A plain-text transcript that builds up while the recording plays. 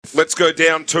Let's go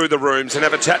down to the rooms and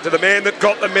have a chat to the man that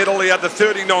got the medal. He had the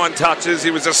 39 touches. He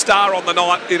was a star on the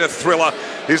night in a thriller.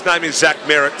 His name is Zach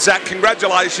Merrett. Zach,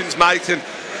 congratulations, mate. And,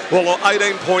 well,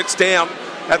 18 points down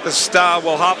at the start,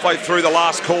 well, halfway through the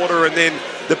last quarter, and then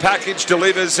the package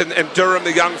delivers, and Durham,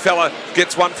 the young fella,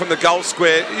 gets one from the goal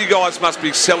square. You guys must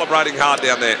be celebrating hard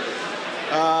down there.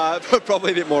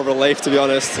 Probably a bit more relief, to be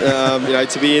honest.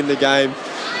 To be in the game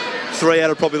 3 out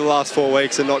of probably the last 4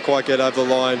 weeks and not quite get over the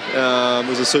line. It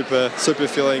was a super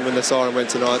feeling when the siren went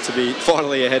tonight to be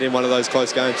finally ahead in one of those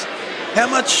close games. How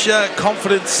much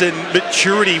confidence and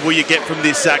maturity will you get from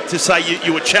this, Zach, to say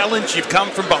you were challenged, you've come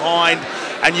from behind,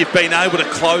 and you've been able to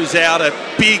close out a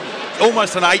big,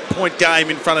 almost an 8-point game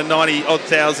in front of 90-odd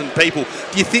thousand people?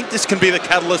 Do you think this can be the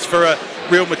catalyst for a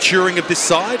real maturing of this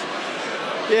side?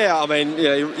 Yeah, I mean,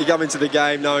 you come into the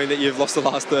game knowing that you've lost the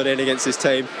last 13 against this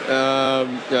team,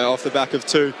 off the back of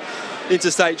 2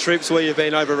 interstate trips where you've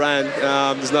been overran.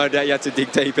 There's no doubt you have to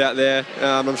dig deep out there.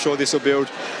 I'm sure this will build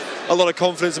a lot of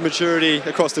confidence and maturity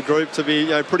across the group to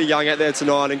be pretty young out there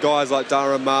tonight, and guys like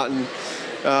Durham, Martin,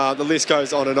 the list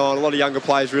goes on and on. A lot of younger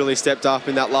players really stepped up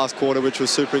in that last quarter, which was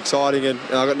super exciting, and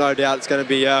I've got no doubt it's going to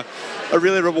be a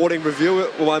really rewarding review.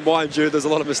 Mind you, there's a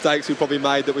lot of mistakes we probably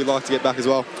made that we'd like to get back as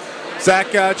well.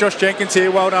 Zach, Josh Jenkins here,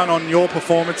 well done on your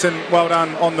performance and well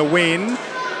done on the win.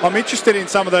 I'm interested in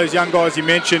some of those young guys you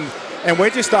mentioned, and we're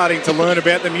just starting to learn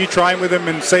about them. You train with them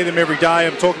and see them every day.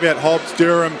 I'm talking about Hobbs,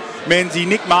 Durham, Menzies,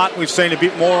 Nick Martin we've seen a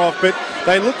bit more of, but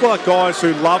they look like guys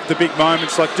who love the big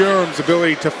moments, like Durham's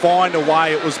ability to find a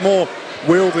way. It was more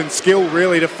will than skill,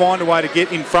 really, to find a way to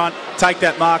get in front, take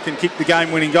that mark and kick the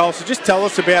game-winning goal. So just tell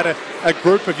us about a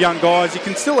group of young guys. You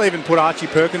can still even put Archie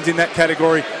Perkins in that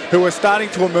category, who are starting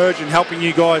to emerge and helping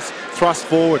you guys thrust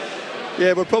forward.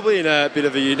 Yeah, we're probably in a bit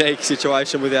of a unique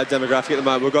situation with our demographic at the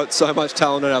moment. We've got so much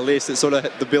talent on our list. It's sort of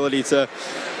the ability to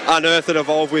unearth and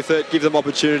evolve with it, give them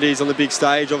opportunities on the big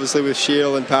stage, obviously with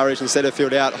Shield and Parrish and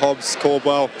Setterfield out, Hobbs,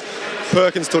 Caldwell.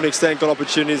 Perkins, to an extent, got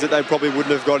opportunities that they probably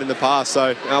wouldn't have got in the past. So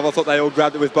I thought they all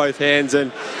grabbed it with both hands,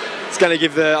 and it's going to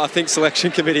give the, I think,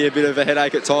 selection committee a bit of a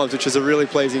headache at times, which is a really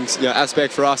pleasing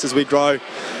aspect for us as we grow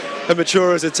and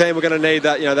mature as a team. We're going to need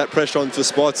that, that pressure on for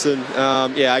spots. And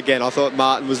again, I thought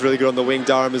Martin was really good on the wing,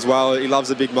 Durham as well. He loves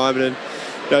a big moment,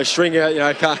 and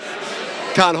Stringer,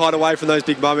 can't hide away from those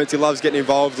big moments. He loves getting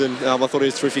involved, and I thought he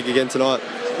was terrific again tonight.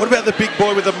 What about the big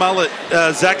boy with the mullet,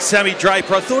 Zach, Sammy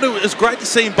Draper? I thought it was great to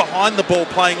see him behind the ball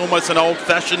playing almost an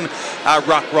old-fashioned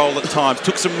ruck role at times.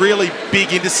 Took some really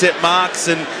big intercept marks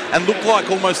and looked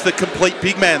like almost the complete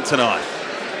big man tonight.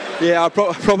 Yeah, I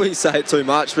probably say it too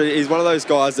much, but he's one of those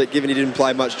guys that, given he didn't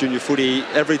play much junior footy,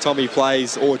 every time he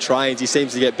plays or trains, he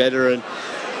seems to get better. And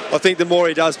I think the more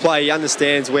he does play, he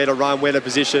understands where to run, where to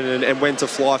position, and when to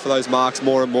fly for those marks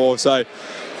more and more. So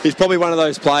he's probably one of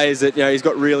those players that, he's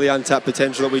got really untapped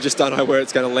potential that we just don't know where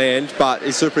it's going to land, but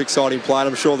he's a super exciting player, and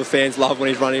I'm sure the fans love when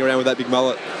he's running around with that big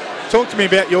mullet. Talk to me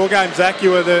about your game, Zach.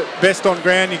 You were the best on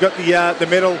ground. You got the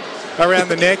medal around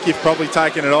the neck. You've probably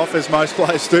taken it off, as most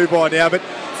players do by now, but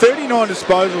 39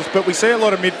 disposals. But we see a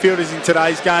lot of midfielders in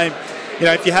today's game.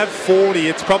 If you have 40,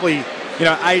 it's probably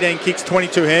 18 kicks,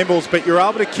 22 handballs, but you're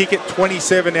able to kick it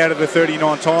 27 out of the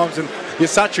 39 times, and you're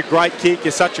such a great kick,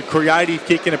 you're such a creative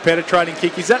kick and a penetrating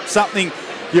kick. Is that something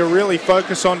you really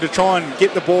focus on to try and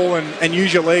get the ball and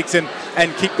use your legs and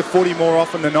kick the footy more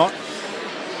often than not?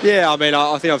 Yeah, I mean,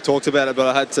 I think I've talked about it,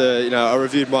 but I had to, I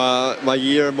reviewed my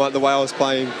year and the way I was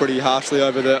playing pretty harshly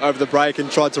over the break and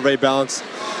tried to rebalance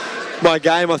my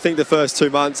game. I think the first 2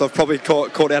 months I've probably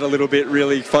caught out a little bit,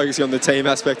 really focusing on the team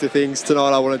aspect of things. Tonight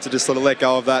I wanted to just sort of let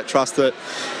go of that, trust that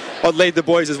I'd lead the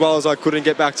boys as well as I could and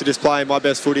get back to just playing my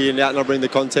best footy and out-numbering the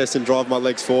contest and drive my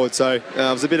legs forward. So it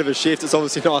was a bit of a shift. It's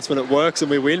obviously nice when it works and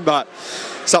we win, but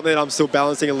something that I'm still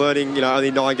balancing and learning,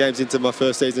 only 9 games into my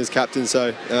first season as captain.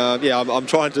 So I'm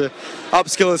trying to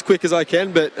upskill as quick as I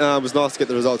can, but it was nice to get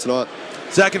the result tonight.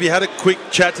 Zach, have you had a quick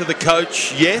chat to the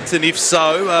coach yet? And if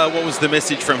so, what was the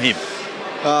message from him?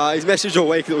 His message all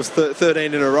week, it was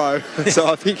 13 in a row. So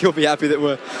I think he'll be happy that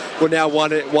we're now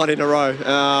one in a row.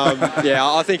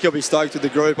 I think he'll be stoked with the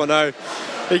group. I know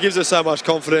he gives us so much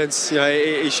confidence.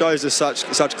 He shows us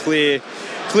such clear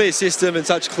system and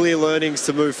such clear learnings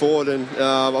to move forward, and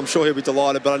I'm sure he'll be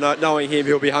delighted. But I know, knowing him,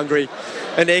 he'll be hungry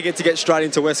and eager to get straight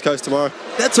into West Coast tomorrow.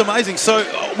 That's amazing. So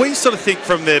we sort of think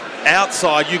from the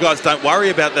outside, you guys don't worry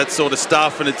about that sort of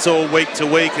stuff, and it's all week to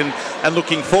week and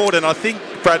looking forward. And I think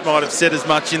Brad might have said as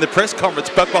much in the press conference,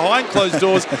 but behind closed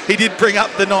doors, he did bring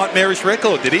up the nightmarish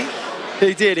record, did he?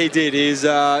 He did. He's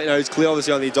he's clear.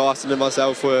 Obviously, only Dyson and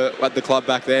myself were at the club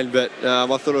back then, but I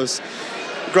thought it was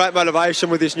great motivation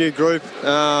with this new group.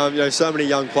 So many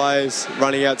young players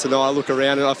running out tonight. I look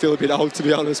around and I feel a bit old, to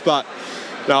be honest, but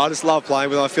I just love playing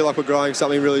with them. I feel like we're growing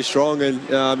something really strong, and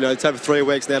to have 3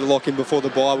 weeks now to lock in before the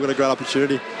bye, we've got a great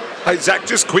opportunity. Hey, Zach,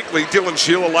 just quickly, Dylan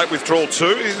Sheila, late withdrawal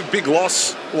too. He's a big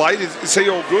loss late. Is he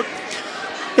all good?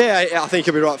 Yeah, I think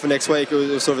he'll be right for next week. It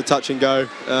was sort of a touch and go.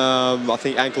 I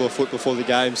think ankle or foot before the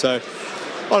game, so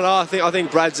I don't know. I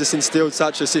think Brad's just instilled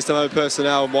such a system over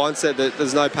personnel mindset that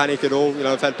there's no panic at all.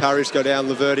 I've had Parrish go down,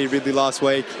 Laverty, Ridley last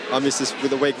week. I missed this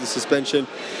with a week of the suspension.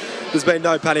 There's been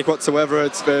no panic whatsoever.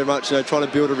 It's very much trying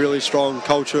to build a really strong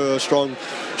culture, a strong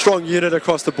unit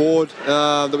across the board,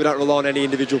 that we don't rely on any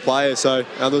individual player. So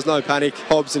there's no panic.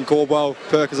 Hobbs and Caldwell,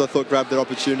 Perkins, I thought, grabbed their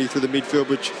opportunity through the midfield,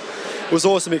 which was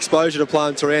awesome exposure to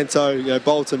playing Taranto,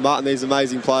 Bolton, Martin, these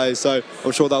amazing players. So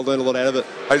I'm sure they'll learn a lot out of it.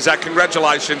 Hey, Zach,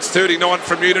 congratulations. 39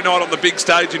 from you tonight on the big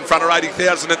stage in front of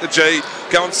 80,000 at the G.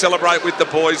 Go and celebrate with the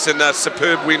boys, and a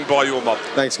superb win by your mob.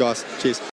 Thanks, guys. Cheers.